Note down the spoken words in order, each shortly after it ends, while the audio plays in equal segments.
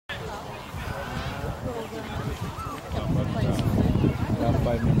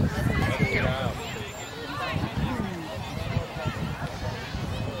5 minutes.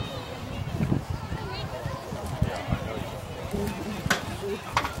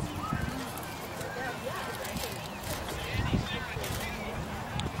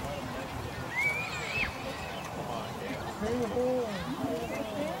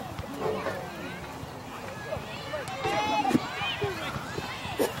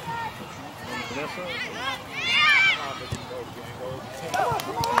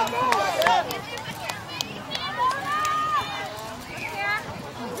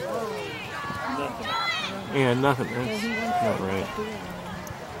 Yeah, nothing. That's not right.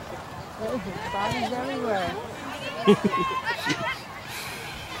 Bodies everywhere.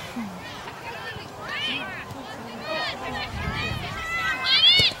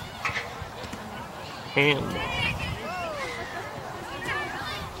 Hand.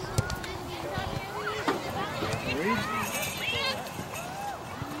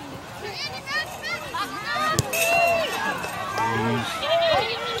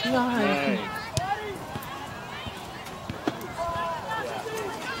 Nice.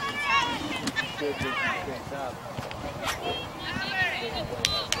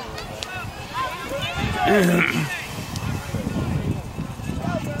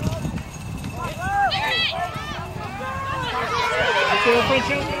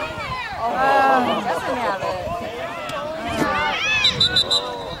 Doesn't have it.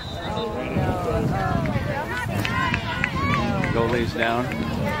 Goalie's down.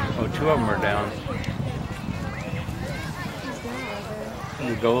 Oh, 2 of them are down.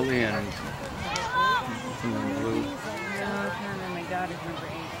 The goalie and blue. No, my daughter's number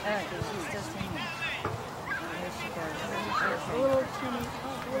 8. She's still singing. There she goes. A little tiny.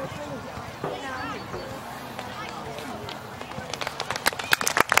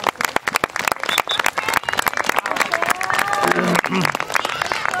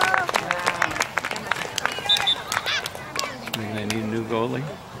 They need a new goalie.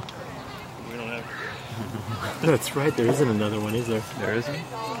 We don't have. That's right. There isn't another one, is there? There isn't.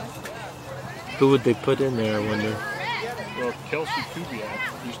 Who would they put in there, I wonder? Well, Kelsey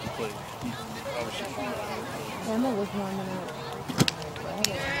Kubiak used to play. Emma was warming up.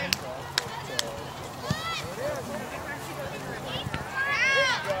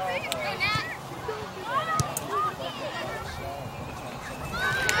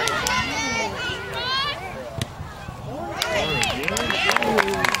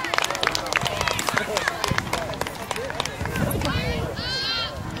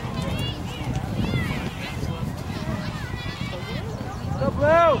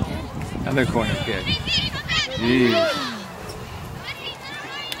 Another corner kick. Jeez.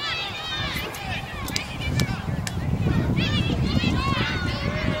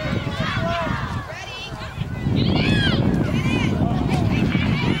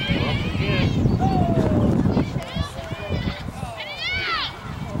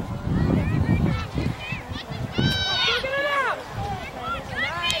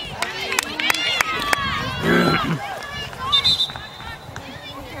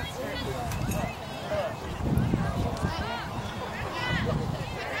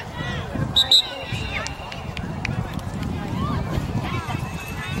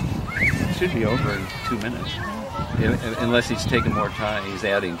 Should be over in 2 minutes. Unless he's taking more time, he's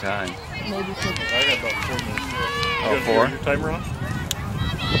adding time. Maybe for I got about 4 minutes. Oh, 4? Your timer on?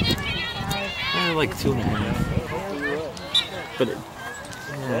 Like 2.5. But it,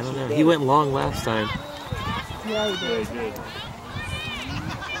 yeah, I don't know. He went long last time. yeah, he Yeah, did. he did.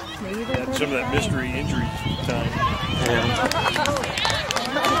 Maybe they Had some of that mystery injury time. Yeah.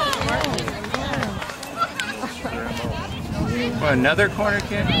 Well, another corner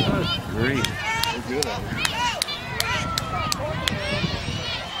kick? Good grief. They're good at it.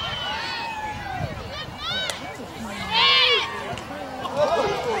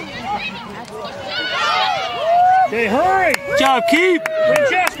 Okay, hurry! Good job, keep!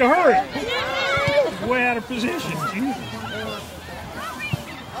 Francesca, hurry! He's way out of position. Jesus.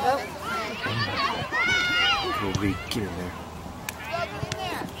 We'll get in there.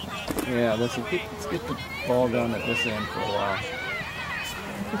 Yeah, let's get the ball down at this end for a while.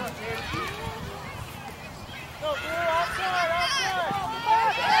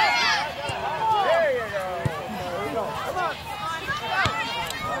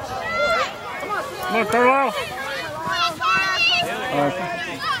 Come on, Carlisle.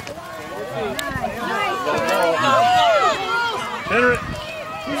 Center it.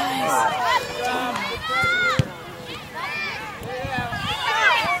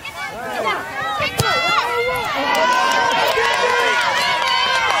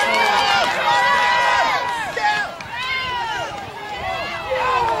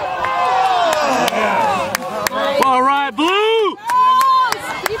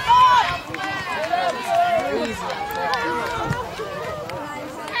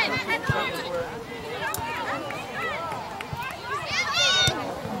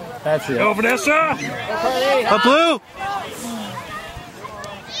 That's it. Go, Vanessa! Up, Blue!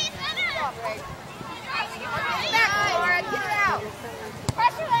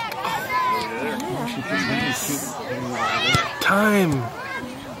 Time.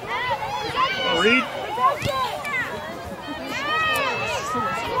 Oh, Reed.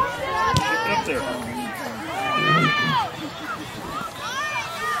 Get up there.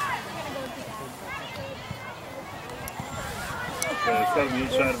 Okay, it's got to be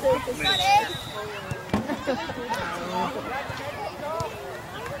inside of a couple minutes.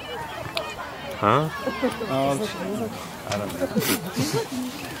 Huh? Oh, I don't know.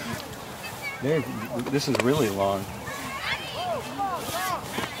 This is really long.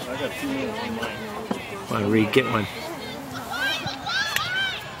 I got 2 minutes on mine. Want to Reed, get one.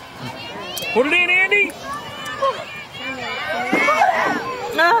 Put it in, Andy!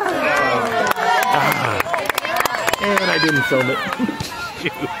 And I didn't film it.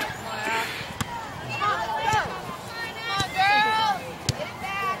 Shoot.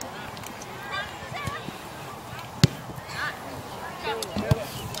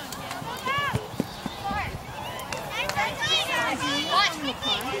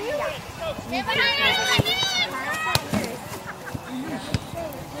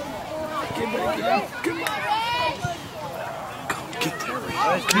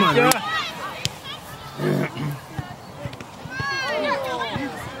 Come on, Reed.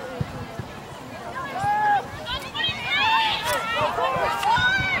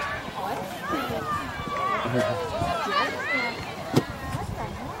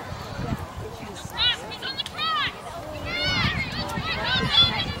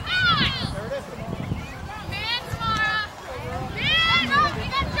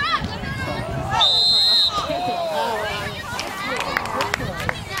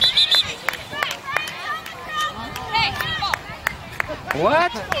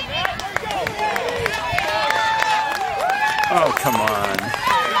 What? Oh, come on.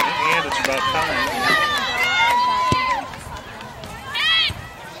 And it's about time.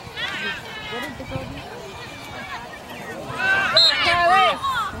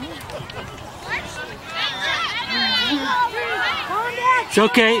 It's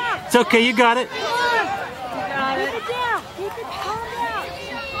okay. It's okay. You got it. Keep it down. Keep it calm down.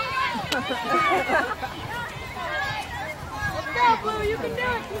 Let's go, Blue. You can do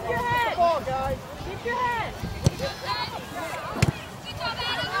it. Keep your head. Come on, guys. Keep your head.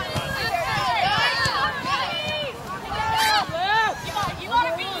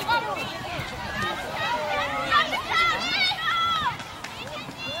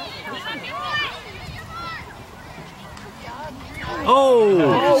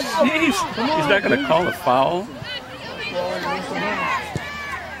 Oh! Jeez. He's not going to call a foul.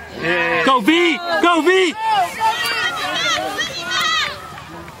 Yeah. Go V! Go V!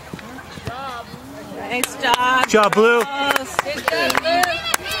 Nice job. Good job, Blue.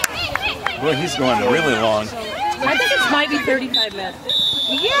 Boy, he's going really long. I think it might be 35 minutes.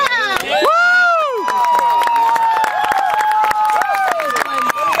 Yeah! Woo!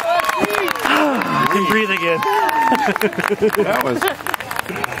 I can breathe again. That was,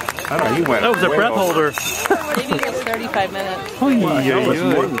 I don't know, he went. That was a way breath over. holder. Maybe it was 35 minutes. Oh, That was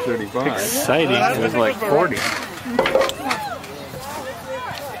more than 35. exciting. It was like 40.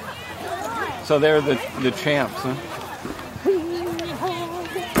 So they're the champs, huh?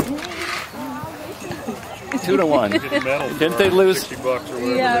 2-1. Get a medal Didn't for they lose? $60 or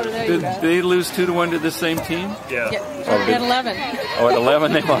whatever. Yeah, there you Did go. they lose 2-1 to the same team? Yeah. Yeah, at 11. Oh, at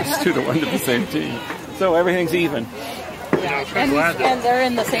 11 they lost 2-1 to the same team. So everything's even. Yeah. I'm glad that And they're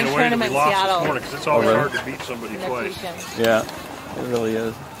in the same in a way that we tournament in lost this Seattle morning, 'cause it's always really? hard to beat somebody next twice, weekend. Yeah, it really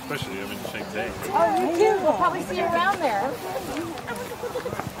is. especially I mean the same day. Oh, you too. We'll probably see you around there.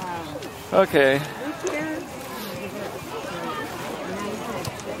 Okay.